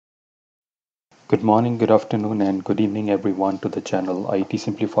Good morning, good afternoon, and good evening, everyone, to the channel IT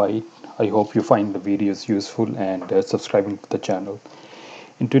Simplified. I hope you find the videos useful and subscribing to the channel.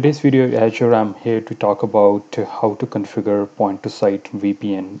 In today's video, Azure, I'm here to talk about how to configure point-to-site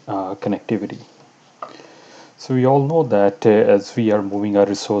VPN connectivity. So we all know that as we are moving our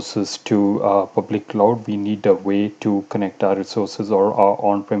resources to public cloud, we need a way to connect our resources or our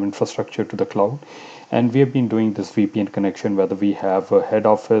on-prem infrastructure to the cloud. And we have been doing this VPN connection, whether we have a head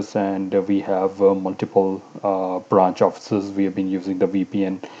office and we have multiple branch offices. We have been using the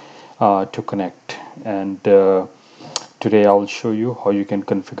VPN to connect. And today I'll show you how you can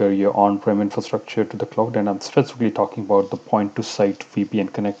configure your on-prem infrastructure to the cloud. And I'm specifically talking about the point-to-site VPN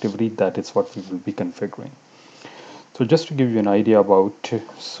connectivity. That is what we will be configuring. So just to give you an idea about,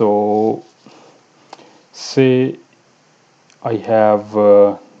 so say I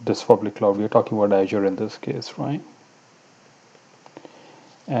have this public cloud. We're talking about Azure in this case, right?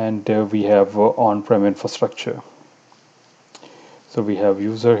 And we have on-prem infrastructure. So we have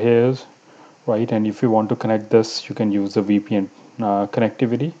user here, right? And if you want to connect this, you can use the VPN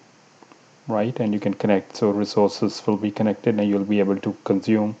connectivity, right? And you can connect, so resources will be connected and you'll be able to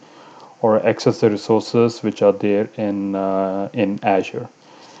consume or access the resources which are there in Azure.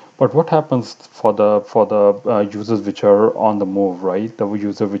 But what happens for the users which are on the move, right? The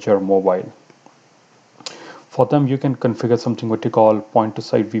users which are mobile. For them, you can configure something what you call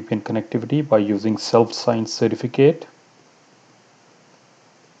point-to-site VPN connectivity by using self-signed certificate.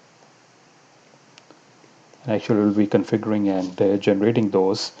 And actually, we'll be configuring and generating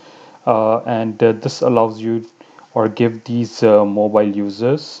those. And this allows you or give these mobile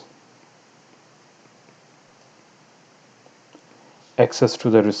users access to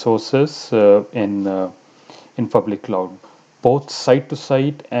the resources in public cloud, both site to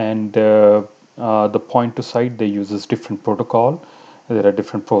site and the point to site. They uses different protocol. There are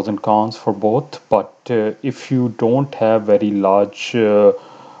different pros and cons for both. But if you don't have very large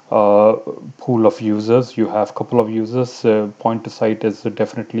pool of users, you have couple of users, point to site is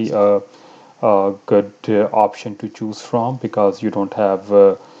definitely a good option to choose from, because you don't have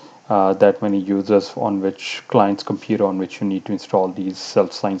that many users on which client's computer on which you need to install these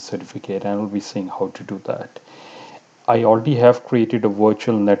self-signed certificate, and we'll be seeing how to do that. I already have created a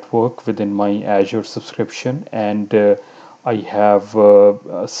virtual network within my Azure subscription, and I have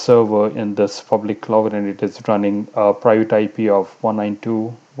a server in this public cloud, and it is running a private IP of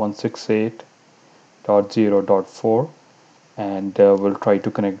 192.168.0.4, and we'll try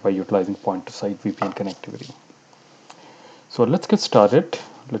to connect by utilizing point-to-site VPN connectivity. So let's get started.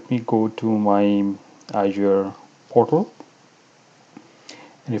 Let me go to my Azure portal,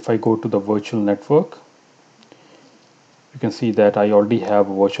 and if I go to the virtual network, you can see that I already have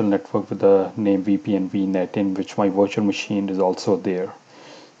a virtual network with the name VPN VNet, in which my virtual machine is also there.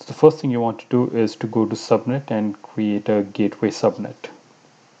 So the first thing you want to do is to go to subnet and create a gateway subnet.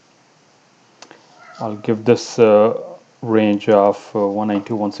 I'll give this range of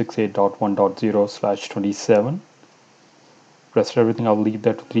 192.168.1.0/27. Rest everything I'll leave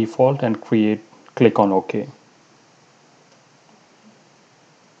that to default and click on OK.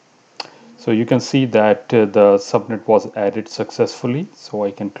 So you can see that the subnet was added successfully, so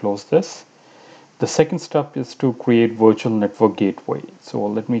I can close this. The second step is to create virtual network gateway. So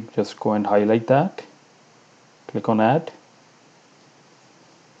let me just go and highlight that. Click on add.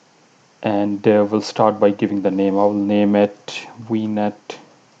 And we'll start by giving the name. I will name it VNet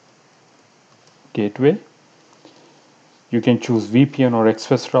Gateway. You can choose VPN or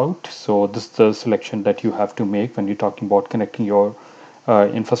Express route. So this is the selection that you have to make when you're talking about connecting your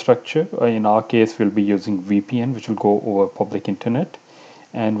infrastructure. In our case, we'll be using VPN, which will go over public internet,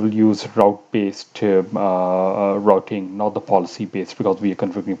 and we'll use route-based routing, not the policy-based, because we are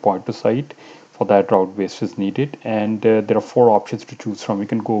configuring point-to-site. For that, route-based is needed, and there are 4 options to choose from. You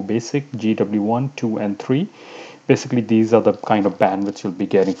can go basic, GW1, 2, and 3. Basically, these are the kind of bandwidth you'll be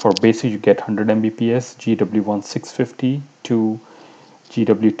getting. For basic, you get 100 Mbps, GW1 650,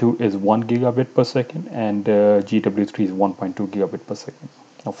 GW2 is 1 gigabit per second, and GW3 is 1.2 gigabit per second.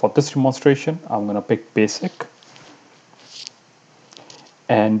 Now for this demonstration, I'm going to pick basic,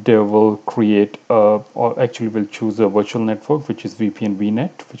 and we'll create, or actually we'll choose a virtual network, which is VPN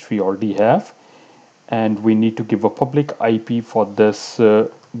VNet, which we already have. And we need to give a public IP for this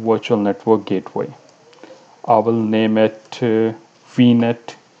virtual network gateway. I will name it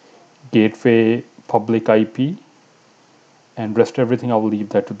VNet Gateway Public IP, and rest everything I will leave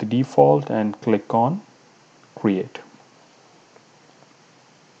that to the default and click on create.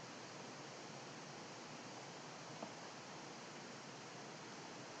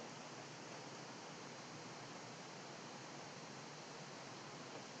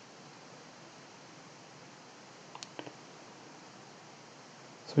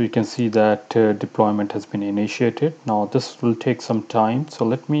 So you can see that deployment has been initiated. Now this will take some time, so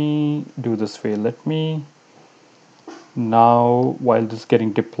let me do this way. Let me now, while this is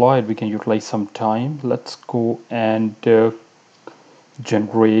getting deployed, we can utilize some time. Let's go and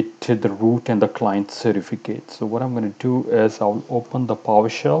generate the root and the client certificate. So what I'm going to do is I'll open the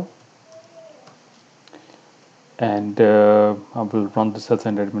PowerShell, and I will run this as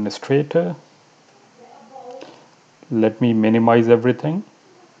an administrator. Let me minimize everything.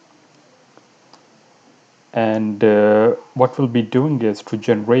 And what we'll be doing is to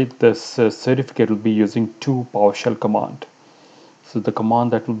generate this certificate, we'll be using two PowerShell command. So the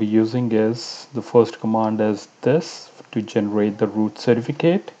command that we'll be using is, the first command is this, to generate the root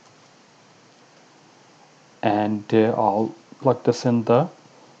certificate. And I'll plug this in the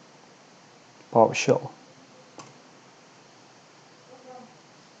PowerShell.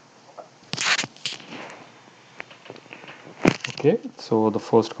 Okay, so the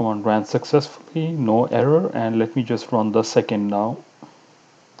first command ran successfully, no error, and let me just run the second now.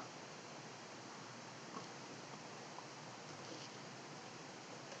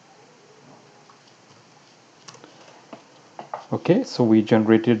 Okay, so we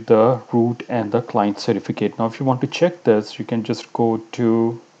generated the root and the client certificate. Now if you want to check this, you can just go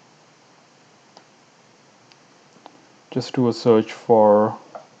to, just do a search for,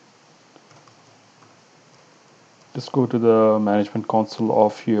 just go to the management console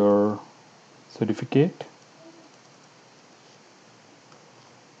of your certificate.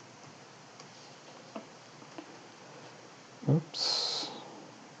 Oops.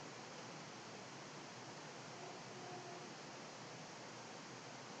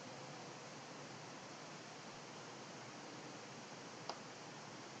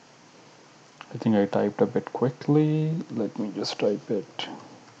 I think I typed a bit quickly. Let me just type it.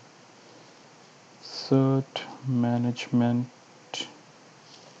 Cert management,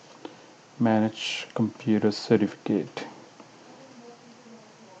 manage computer certificate.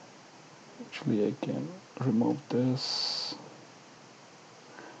 Actually, I can remove this.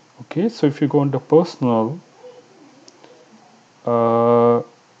 Okay, so if you go into personal, there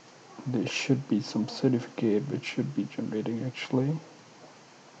should be some certificate which should be generating actually.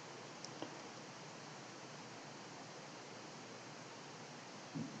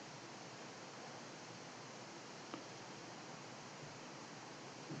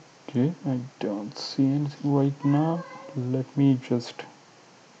 Okay, I don't see anything right now. Let me just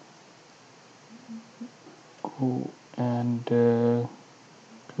go and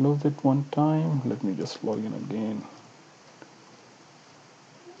close it one time. Let me just log in again.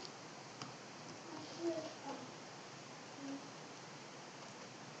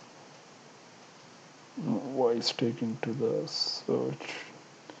 Why is taking to the search?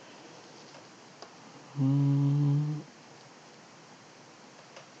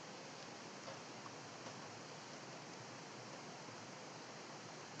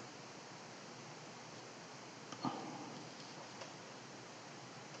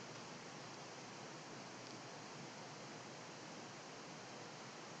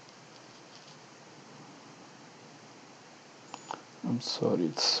 I'm sorry,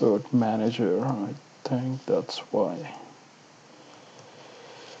 it's Cert Manager. I think that's why.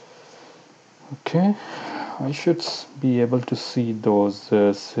 Okay, I should be able to see those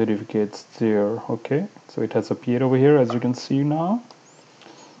certificates there. Okay, so it has appeared over here as you can see now.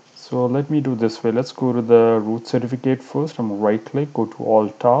 So let me do this way. Let's go to the root certificate first. I'm right click, go to all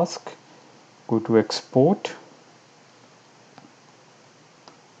task, go to export.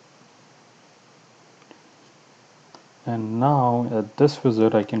 And now at this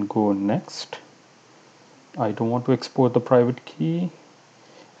wizard I can go next. I don't want to export the private key,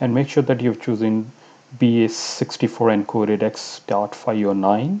 and make sure that you've chosen BA64 encoded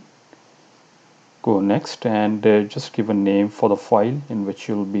X.509. Go next and just give a name for the file in which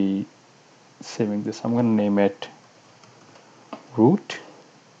you'll be saving this. I'm going to name it root,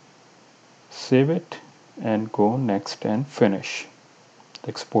 save it, and go next and finish. The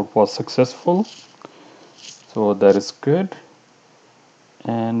export was successful, so that is good.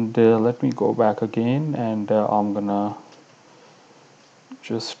 And let me go back again, and I'm gonna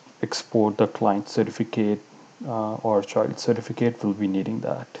just export the client certificate or child certificate. We'll be needing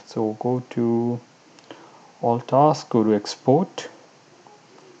that. So go to all tasks, go to export.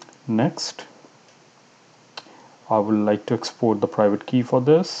 Next, I would like to export the private key for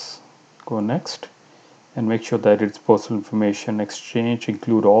this. Go next, and make sure that it's personal information exchange,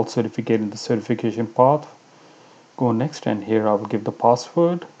 include all certificate in the certification path. Go next, and here I will give the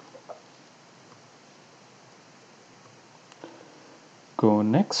password. Go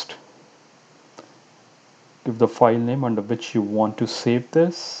next, give the file name under which you want to save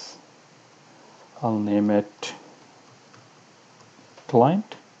this. I'll name it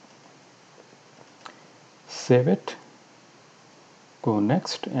client. Save it, go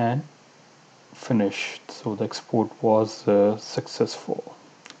next, and finish. So the export was successful.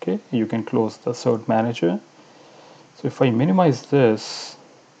 Okay, you can close the cert manager. So if I minimize this,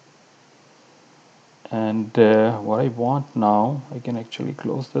 and what I want now, I can actually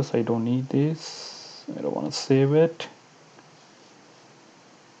close this. I don't need this. I don't want to save it.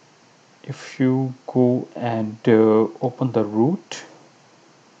 If you go and open the root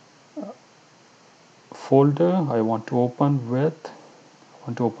folder, I want to open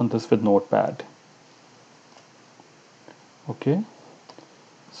this with Notepad. Okay,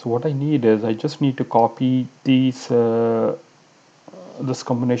 so what I need is I just need to copy these this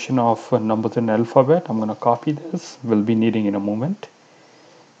combination of numbers and alphabet. I'm going to copy this. We'll be needing in a moment.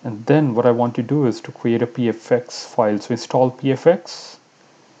 And then what I want to do is to create a PFX file. So install PFX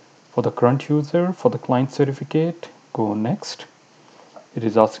for the current user, for the client certificate. Go next. It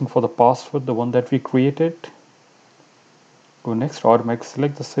is asking for the password, the one that we created. Go next. Automatically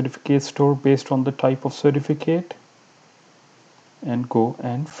select the certificate store based on the type of certificate. And go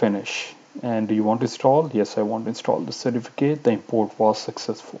and finish. And do you want to install? Yes, I want to install the certificate. The import was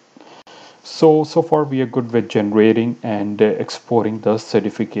successful. So far we are good with generating and exporting the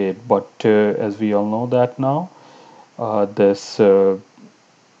certificate, but as we all know that now, this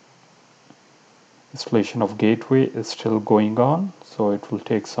installation of gateway is still going on, so it will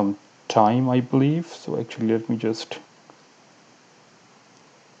take some time, I believe. So actually let me just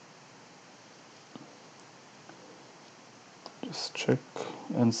check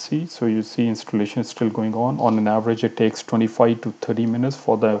and see. So you see installation is still going on an average it takes 25 to 30 minutes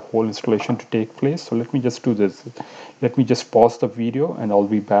for the whole installation to take place. So let me just do this. Let me just pause the video and I'll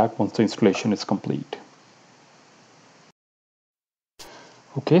be back once the installation is complete.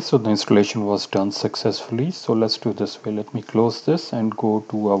 Okay, so the installation was done successfully. So let's do this way. Let me close this and go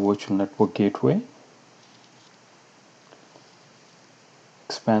to our virtual network gateway.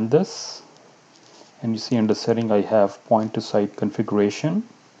 Expand this. And you see under setting I have point to site configuration.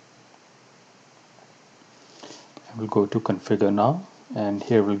 I will go to configure now, and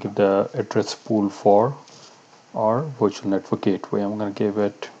here we'll give the address pool for our virtual network gateway. I'm going to give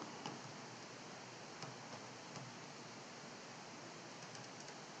it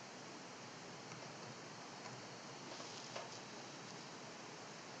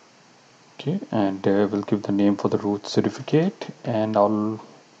okay, and we'll give the name for the root certificate, and I'll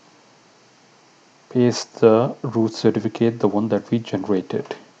paste the root certificate, the one that we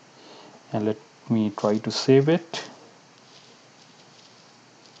generated, and let me try to save it.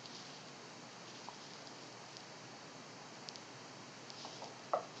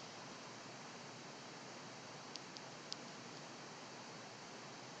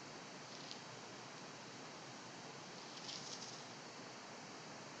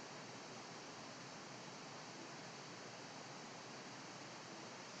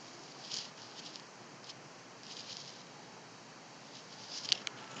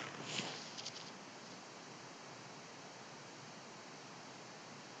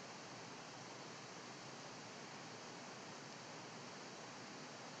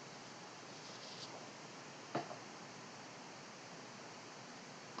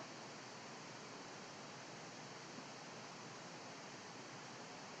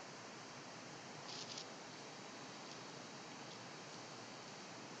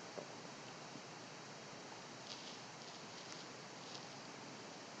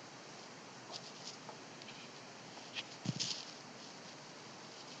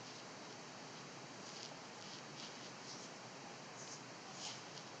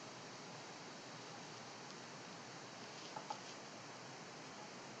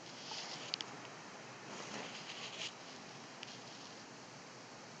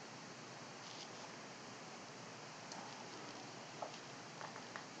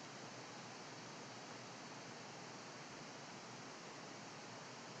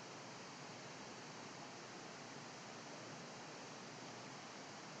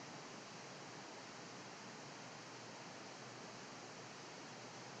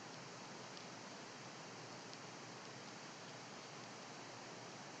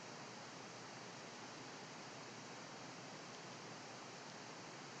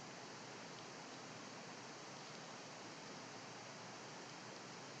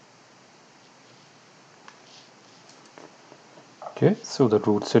 Okay, so the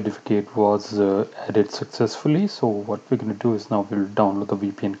root certificate was added successfully. So what we're going to do is now we'll download the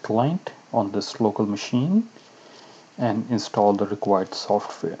VPN client on this local machine and install the required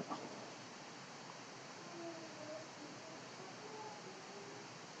software.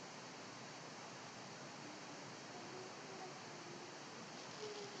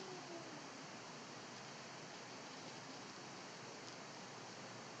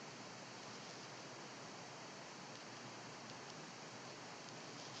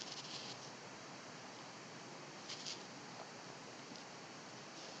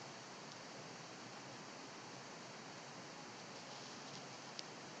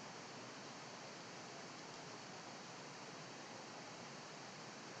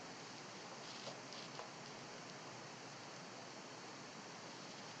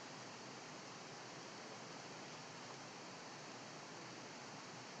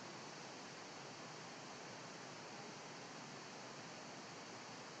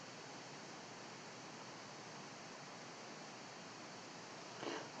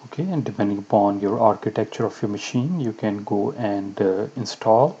 Okay, and depending upon your architecture of your machine, you can go and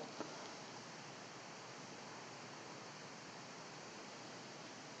install.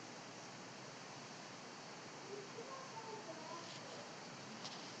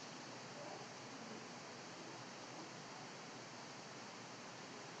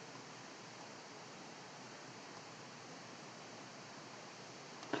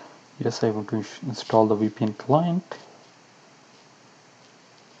 Yes, I want to install the VPN client.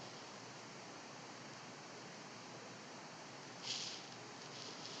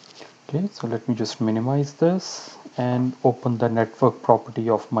 Okay, so let me just minimize this and open the network property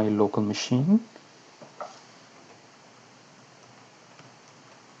of my local machine.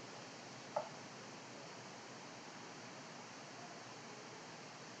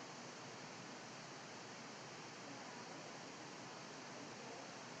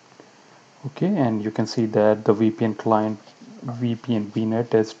 Okay, and you can see that the VPN client VPN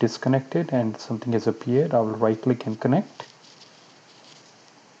VNet is disconnected and something has appeared. I will right click and connect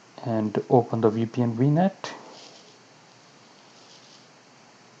and open the VPN VNet,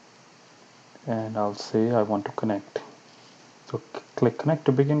 and I'll say I want to connect. So click connect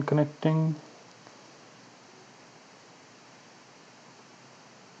to begin connecting.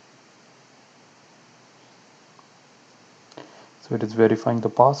 So it is verifying the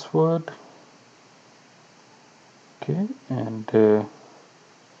password. Okay, and it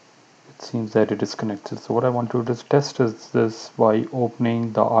seems that it is connected. So what I want to do is test this by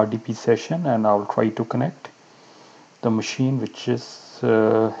opening the RDP session, and I'll try to connect the machine which is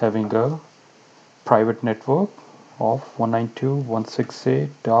having a private network of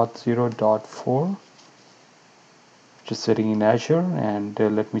 192.168.0.4, which is sitting in Azure, and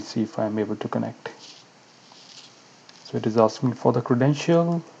let me see if I'm able to connect. So it is asking for the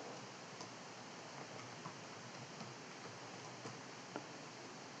credential.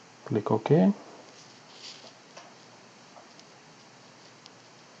 Click OK.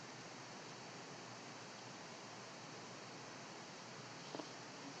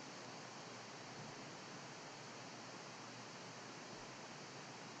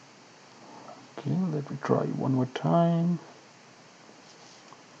 Okay, let me try one more time.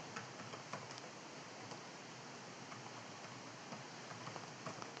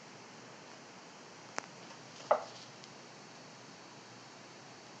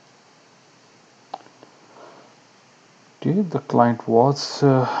 Okay, the client was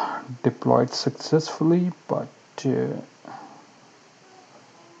deployed successfully, but okay,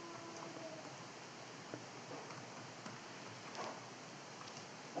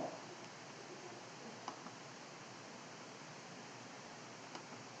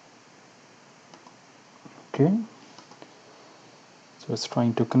 so it's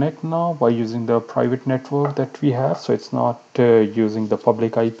trying to connect now by using the private network that we have, so it's not using the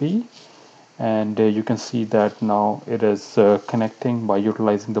public IP. And you can see that now it is connecting by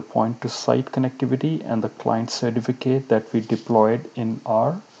utilizing the point to site connectivity and the client certificate that we deployed in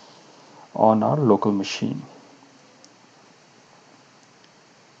on our local machine.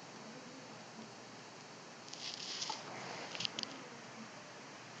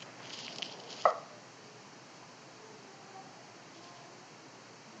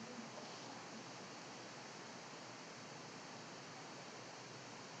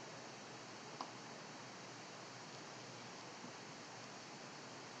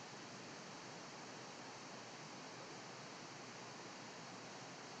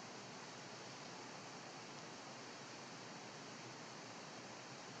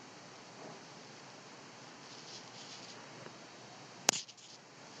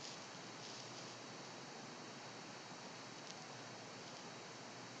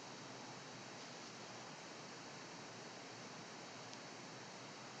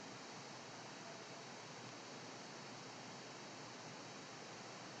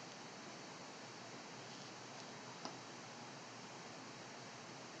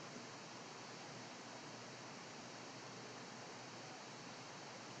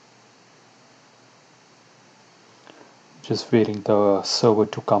 Just waiting the server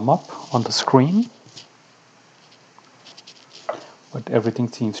to come up on the screen, but everything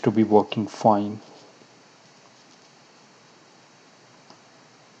seems to be working fine.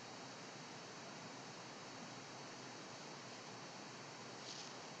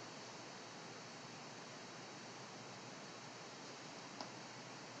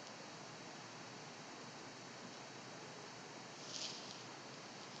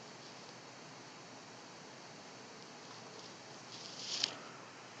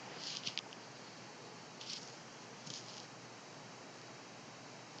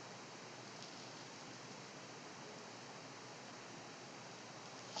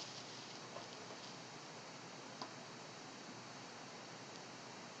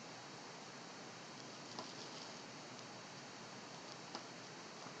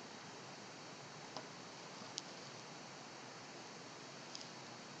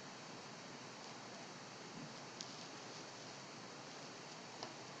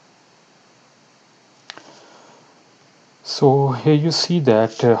 So here you see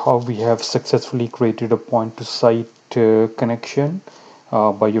that how we have successfully created a point to site connection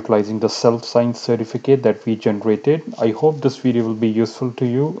by utilizing the self-signed certificate that we generated. I hope this video will be useful to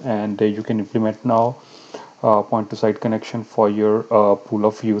you, and you can implement now point to site connection for your pool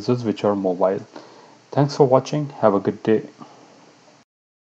of users which are mobile. Thanks for watching. Have a good day.